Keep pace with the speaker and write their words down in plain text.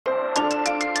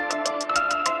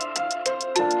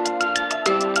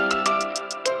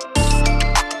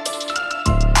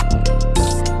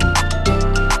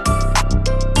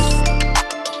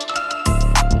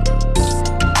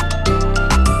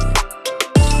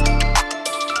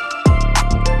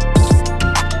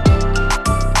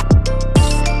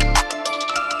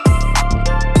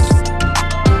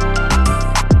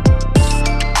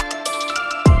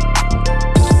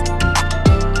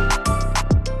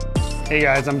Hey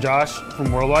guys, I'm Josh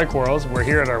from Worldwide Corals. We're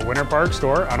here at our Winter Park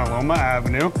store on Aloma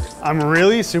Avenue. I'm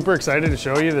really super excited to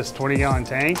show you this 20-gallon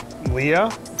tank. Leah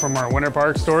from our Winter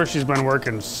Park store, she's been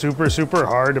working super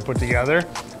hard to put together,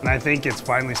 and I think it's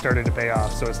finally started to pay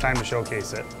off, so it's time to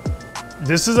showcase it.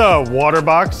 This is a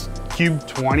Waterbox Cube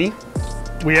 20.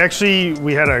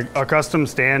 We had a custom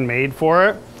stand made for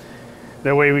it.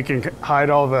 That way we can hide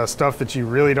all the stuff that you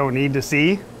really don't need to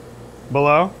see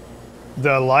below.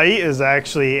 The light is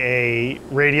actually a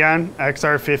Radion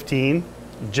XR15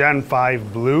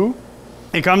 Gen5 Blue.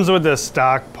 It comes with this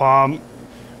stock pump.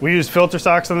 We used filter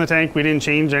socks on the tank. We didn't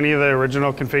change any of the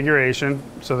original configuration,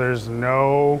 so there's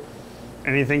no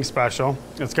anything special.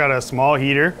 It's got a small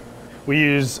heater. We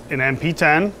use an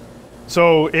MP10.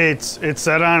 So it's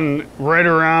set on right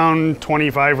around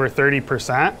 25 or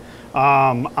 30%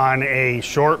 on a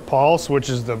short pulse, which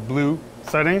is the blue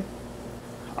setting.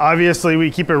 Obviously,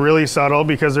 we keep it really subtle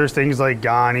because there's things like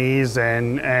Ghanies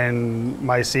and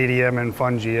Mycedium and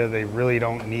Fungia. They really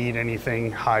don't need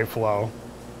anything high flow.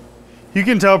 You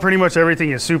can tell pretty much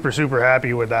everything is super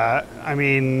happy with that. I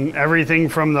mean, everything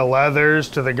from the leathers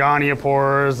to the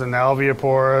Gonioporas and the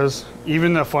Alveoporas,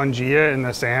 even the Fungia in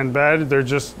the sand bed, they're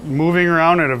just moving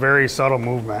around at a very subtle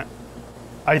movement.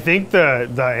 I think the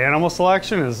animal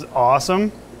selection is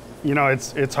awesome. You know,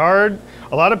 it's hard.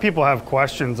 A lot of people have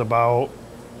questions about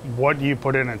what do you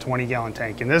put in a 20-gallon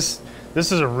tank, and this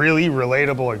is a really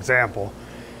relatable example.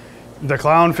 The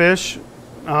clownfish,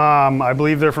 I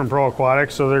believe they're from Pro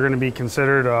Aquatics, so they're going to be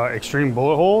considered extreme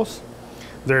bullet holes.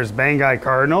 There's Banggai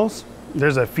cardinals.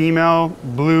 There's a female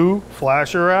blue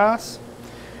flasher wrasse.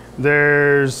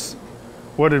 There's,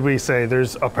 what did we say?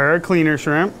 There's a paracleaner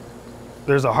shrimp.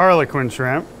 There's a harlequin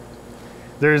shrimp.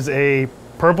 There's a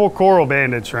purple coral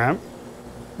banded shrimp.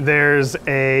 There's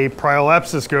a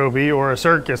Priolepsis goby or a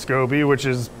circus goby, which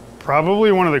is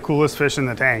probably one of the coolest fish in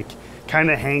the tank.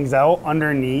 Kind of hangs out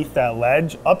underneath that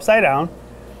ledge, upside down,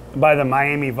 by the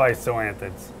Miami Vice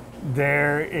zoanthids.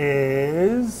 There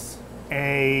is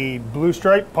a blue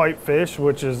striped pipefish,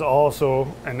 which is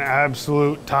also an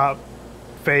absolute top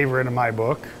favorite in my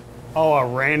book. Oh, a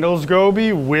Randall's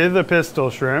goby with a pistol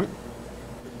shrimp.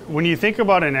 When you think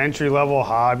about an entry-level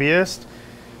hobbyist,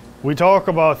 we talk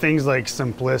about things like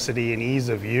simplicity and ease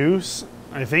of use.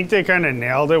 I think they kind of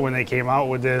nailed it when they came out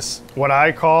with this, what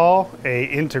I call a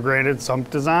integrated sump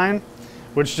design,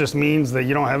 which just means that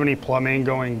you don't have any plumbing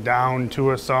going down to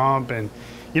a sump, and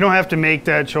you don't have to make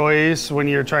that choice when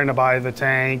you're trying to buy the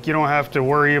tank. You don't have to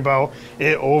worry about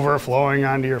it overflowing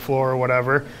onto your floor or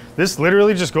whatever. This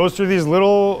literally just goes through these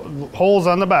little holes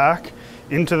on the back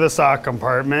into the sock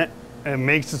compartment and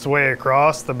makes its way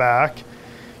across the back,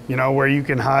 you know, where you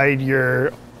can hide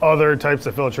your other types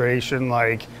of filtration,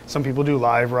 like some people do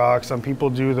live rock, some people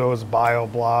do those bio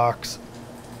blocks.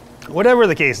 Whatever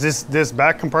the case, this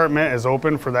back compartment is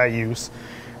open for that use.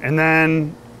 And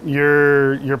then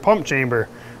your pump chamber,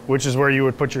 which is where you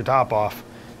would put your top off.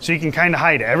 So you can kind of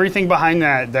hide everything behind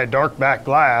that dark back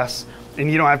glass, and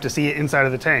you don't have to see it inside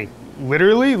of the tank.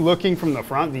 Literally looking from the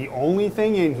front, the only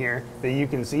thing in here that you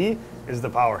can see is the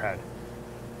power head.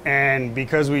 And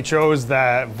because we chose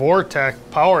that Vortec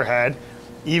power head,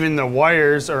 even the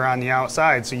wires are on the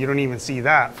outside, so you don't even see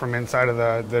that from inside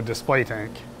of the display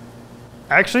tank.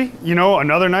 Actually, you know,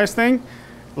 another nice thing,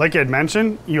 like I'd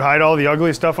mentioned, you hide all the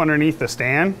ugly stuff underneath the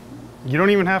stand. You don't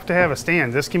even have to have a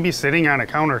stand. This can be sitting on a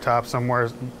countertop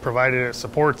somewhere, provided it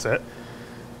supports it.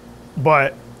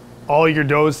 But all your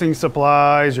dosing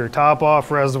supplies, your top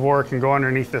off reservoir can go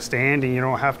underneath the stand, and you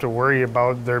don't have to worry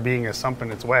about there being a sump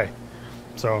in its way.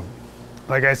 So,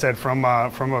 like I said, from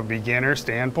a beginner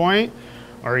standpoint,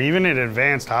 or even an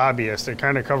advanced hobbyist, it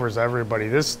kind of covers everybody.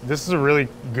 This is a really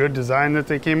good design that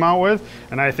they came out with,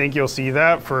 and I think you'll see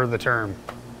that for the term.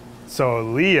 So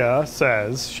Leah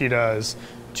says she does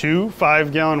 2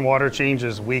 5-gallon water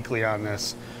changes weekly on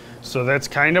this. So that's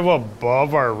kind of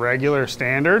above our regular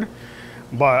standard,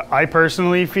 but I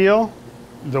personally feel,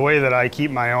 the way that I keep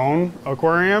my own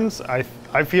aquariums,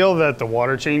 I feel that the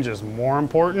water change is more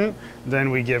important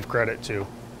than we give credit to.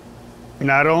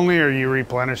 Not only are you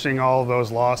replenishing all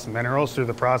those lost minerals through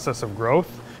the process of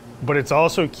growth, but it's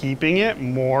also keeping it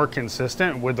more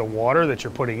consistent with the water that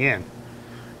you're putting in.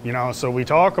 You know, so we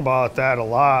talk about that a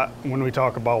lot when we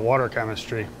talk about water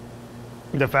chemistry.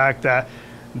 The fact that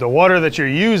the water that you're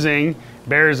using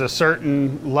bears a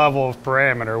certain level of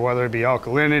parameter, whether it be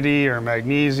alkalinity or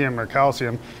magnesium or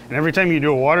calcium. And every time you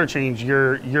do a water change,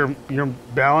 you're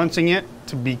balancing it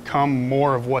to become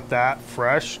more of what that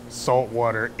fresh salt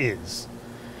water is.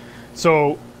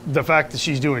 So the fact that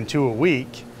she's doing 2 a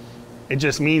week It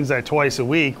just means that twice a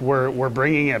week, we're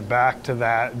bringing it back to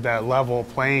that level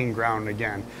playing ground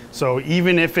again. So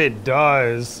even if it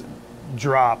does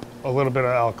drop a little bit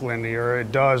of alkalinity, or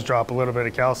it does drop a little bit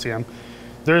of calcium,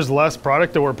 there's less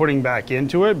product that we're putting back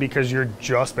into it because you're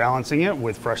just balancing it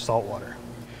with fresh salt water.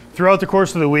 Throughout the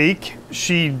course of the week,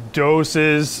 she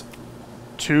doses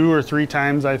 2 or 3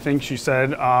 times, I think she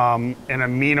said, an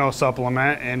amino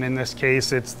supplement, and in this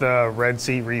case it's the Red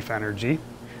Sea Reef Energy,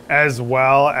 as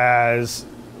well as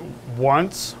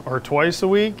once or twice a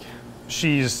week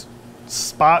she's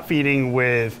spot feeding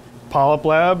with Polyp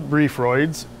Lab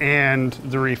Reefroids and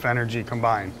the Reef Energy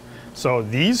combined. So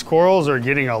these corals are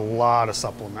getting a lot of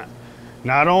supplement,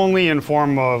 not only in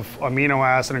form of amino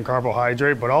acid and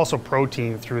carbohydrate, but also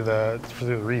protein through the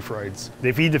Reefroids.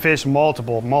 They feed the fish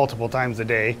multiple times a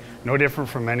day, no different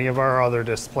from any of our other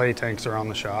display tanks around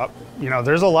the shop. You know,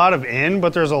 there's a lot of in,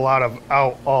 but there's a lot of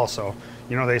out also.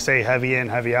 You know, they say heavy in,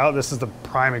 heavy out. This is the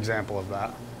prime example of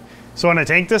that. So in a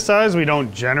tank this size, we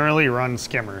don't generally run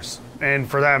skimmers. And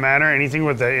for that matter, anything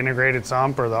with the integrated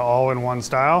sump or the all-in-one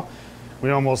style,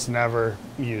 we almost never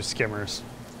use skimmers.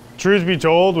 Truth be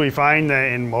told, we find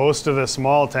that in most of the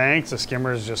small tanks, a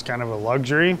skimmer is just kind of a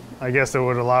luxury. I guess it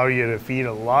would allow you to feed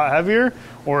a lot heavier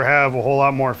or have a whole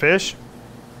lot more fish.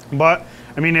 But,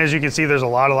 I mean, as you can see, there's a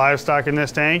lot of livestock in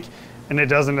this tank, and it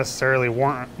doesn't necessarily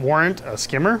warrant a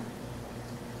skimmer.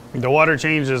 The water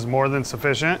change is more than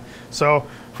sufficient. So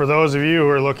for those of you who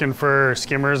are looking for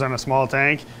skimmers on a small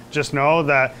tank, just know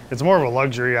that it's more of a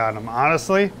luxury item.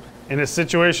 Honestly, in a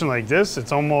situation like this,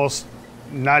 it's almost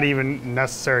not even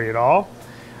necessary at all.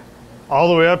 All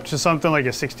the way up to something like a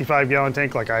 65-gallon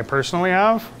tank like I personally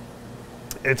have.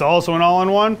 It's also an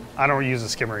all-in-one. I don't use a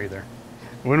skimmer either.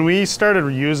 When we started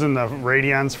using the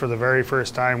Radions for the very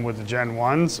first time with the Gen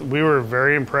 1s, we were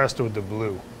very impressed with the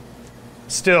blue.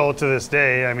 Still, to this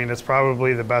day, I mean, it's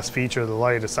probably the best feature of the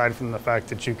light, aside from the fact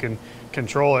that you can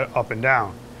control it up and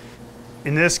down.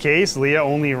 In this case, Leah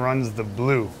only runs the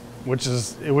blue, which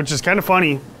is kind of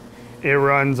funny. It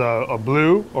runs a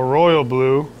blue, a royal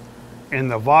blue, and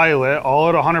the violet, all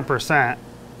at 100%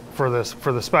 for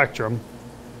the spectrum,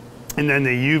 and then the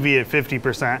UV at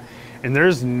 50%. And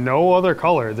there's no other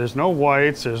color. There's no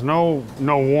whites. There's no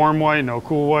warm white, no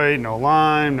cool white, no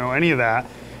lime, no any of that.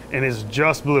 And it's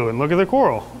just blue. And look at the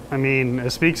coral. I mean,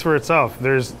 it speaks for itself.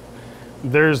 There's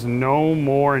no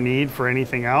more need for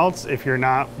anything else if you're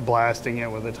not blasting it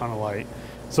with a ton of light.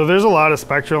 So there's a lot of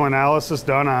spectral analysis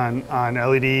done on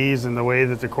LEDs and the way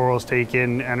that the corals take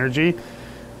in energy.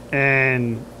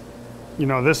 And you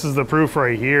know, this is the proof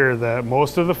right here that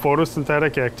most of the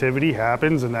photosynthetic activity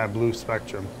happens in that blue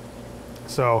spectrum.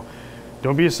 So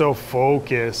don't be so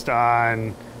focused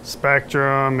on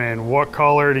spectrum and what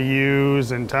color to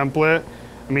use and template.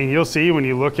 I mean, you'll see when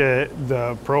you look at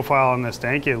the profile in this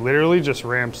tank, it literally just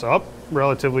ramps up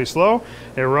relatively slow.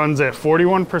 It runs at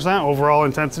 41% overall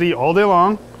intensity all day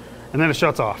long, and then it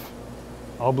shuts off.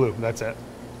 All blue, that's it.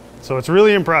 So it's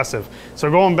really impressive. So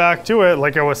going back to it,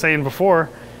 like I was saying before,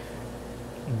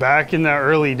 back in the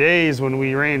early days when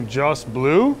we ran just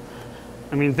blue,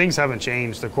 I mean, things haven't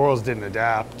changed. The corals didn't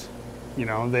adapt. You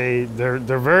know, they're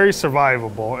very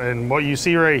survivable, and what you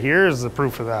see right here is the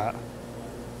proof of that.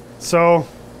 So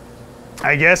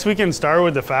I guess we can start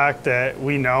with the fact that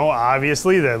we know,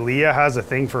 obviously, that Leah has a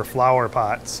thing for flower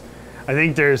pots. I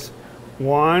think there's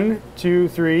 1, 2,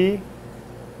 3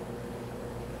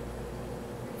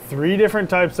 different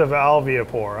types of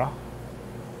Alveopora.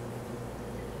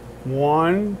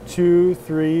 1, 2,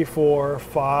 3, 4,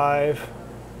 5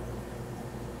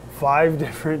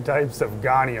 different types of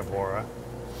Goniopora.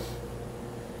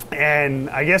 And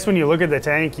I guess when you look at the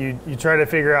tank, you try to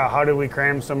figure out how do we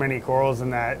cram so many corals in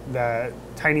that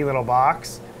tiny little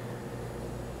box.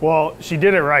 Well, she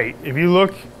did it right. If you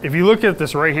look at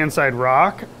this right-hand side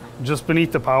rock, just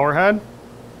beneath the power head,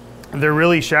 they're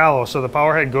really shallow, so the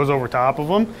power head goes over top of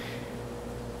them.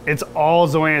 It's all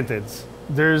zoanthids.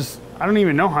 There's, I don't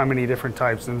even know how many different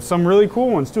types, and some really cool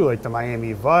ones too, like the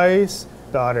Miami Vice,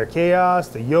 the Otter Chaos,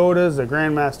 the Yodas, the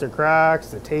Grandmaster Cracks,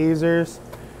 the Tasers.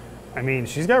 I mean,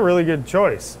 she's got really good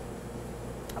choice.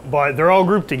 But they're all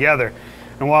grouped together.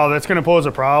 And while that's going to pose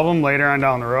a problem later on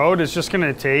down the road, it's just going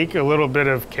to take a little bit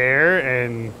of care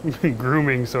and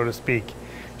grooming, so to speak.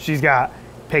 She's got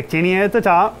Pectinia at the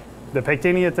top. The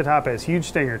Pectinia at the top has huge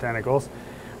stinger tentacles.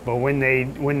 But when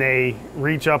they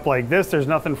reach up like this, there's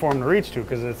nothing for them to reach to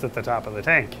because it's at the top of the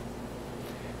tank.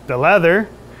 The leather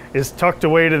is tucked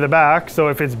away to the back, so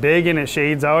if it's big and it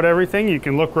shades out everything, you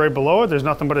can look right below it. There's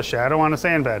nothing but a shadow on a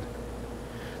sand bed.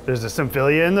 There's the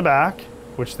Symphilia in the back,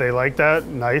 which they like that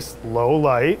nice low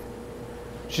light.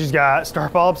 She's got star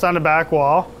polyps on the back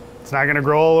wall, It's not gonna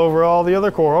grow all over all the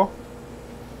other coral.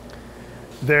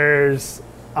 There's,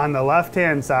 on the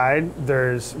left-hand side,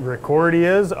 there's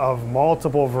Ricordias of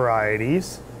multiple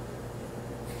varieties.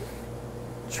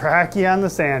 Trachea on the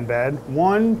sand bed.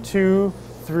 1, 2,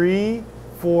 3,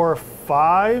 4,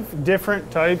 5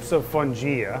 different types of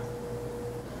fungia.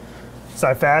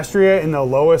 Cyphastrea in the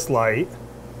lowest light.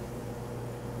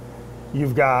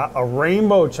 You've got a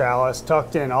rainbow chalice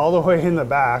tucked in all the way in the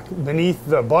back beneath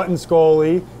the button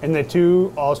scoli and the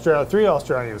three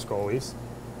Australian scolies.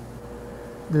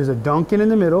 There's a Duncan in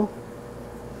the middle.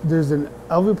 There's an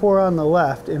Alvipora on the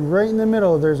left, and right in the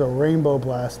middle there's a rainbow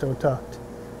blasto tucked.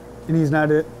 And he's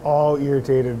not at all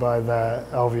irritated by that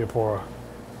Alvipora.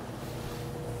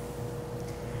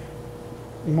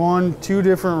 2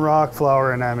 different rock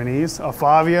flower anemones, a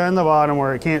Favia in the bottom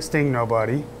where it can't sting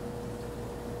nobody.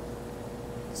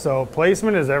 So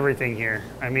placement is everything here.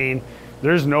 I mean,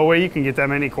 there's no way you can get that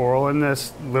many coral in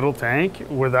this little tank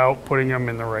without putting them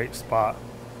in the right spot.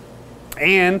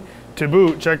 And to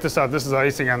boot, check this out, this is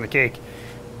icing on the cake.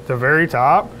 The very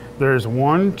top, there's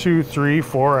 1, 2, 3,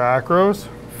 4 acros,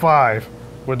 5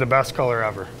 with the best color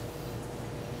ever.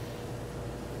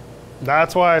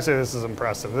 That's why I say this is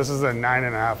impressive. This is a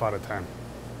 9.5 out of 10.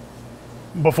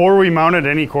 Before we mounted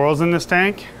any corals in this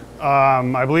tank,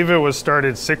 I believe it was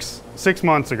started six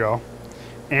months ago,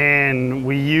 and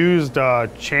we used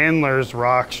Chandler's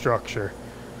rock structure.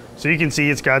 So you can see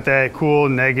it's got that cool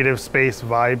negative space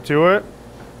vibe to it,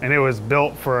 and it was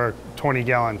built for a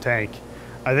 20-gallon tank.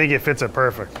 I think it fits it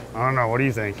perfect. I don't know, what do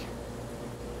you think?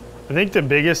 I think the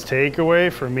biggest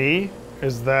takeaway for me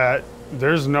is that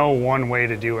there's no one way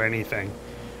to do anything.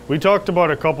 We talked about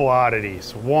a couple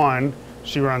oddities. 1,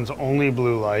 she runs only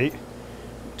blue light.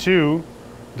 2,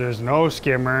 there's no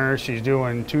skimmer. She's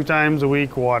doing 2 times a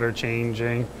week water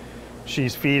changing.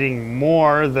 She's feeding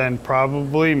more than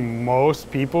probably most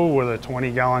people with a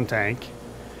 20-gallon tank.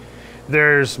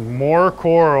 There's more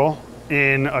coral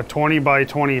in a 20 by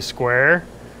 20 square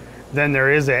than there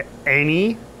is at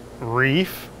any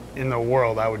reef in the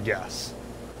world, I would guess.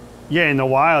 Yeah, in the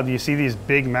wild, you see these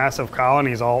big, massive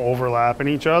colonies all overlapping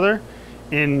each other.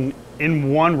 In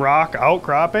one rock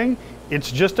outcropping, it's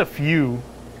just a few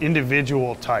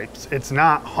individual types. It's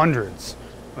not hundreds.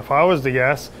 If I was to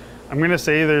guess, I'm gonna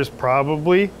say there's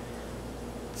probably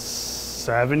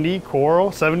 70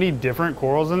 different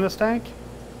corals in this tank.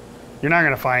 You're not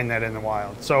gonna find that in the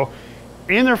wild. So,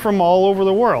 and they're from all over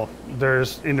the world.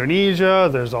 There's Indonesia,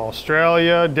 there's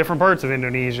Australia, different parts of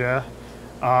Indonesia,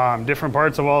 different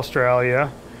parts of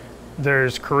Australia.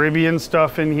 There's Caribbean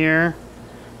stuff in here.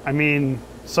 I mean,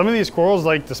 some of these corals,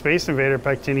 like the Space Invader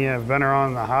Pectinia, have been around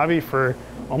in the hobby for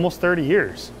almost 30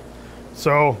 years.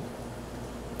 So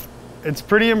it's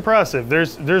pretty impressive.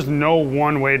 There's no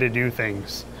one way to do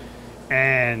things.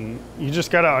 And you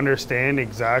just gotta understand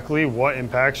exactly what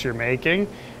impacts you're making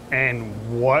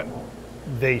and what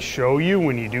they show you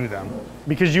when you do them.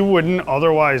 Because you wouldn't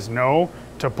otherwise know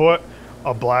to put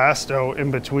a blasto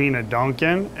in between a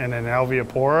Duncan and an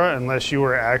Alvipora unless you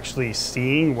were actually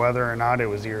seeing whether or not it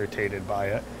was irritated by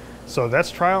it. So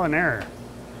that's trial and error.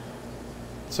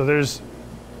 So there's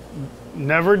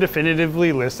never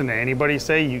definitively listen to anybody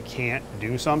say you can't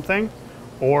do something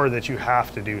or that you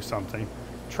have to do something.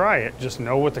 Try it, just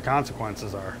know what the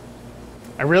consequences are.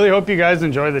 I really hope you guys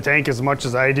enjoy the tank as much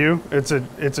as I do. It's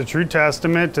a true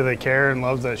testament to the care and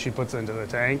love that she puts into the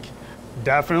tank.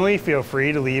 Definitely feel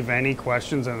free to leave any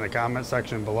questions in the comment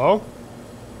section below.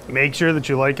 Make sure that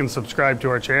you like and subscribe to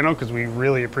our channel because we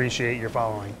really appreciate your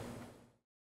following.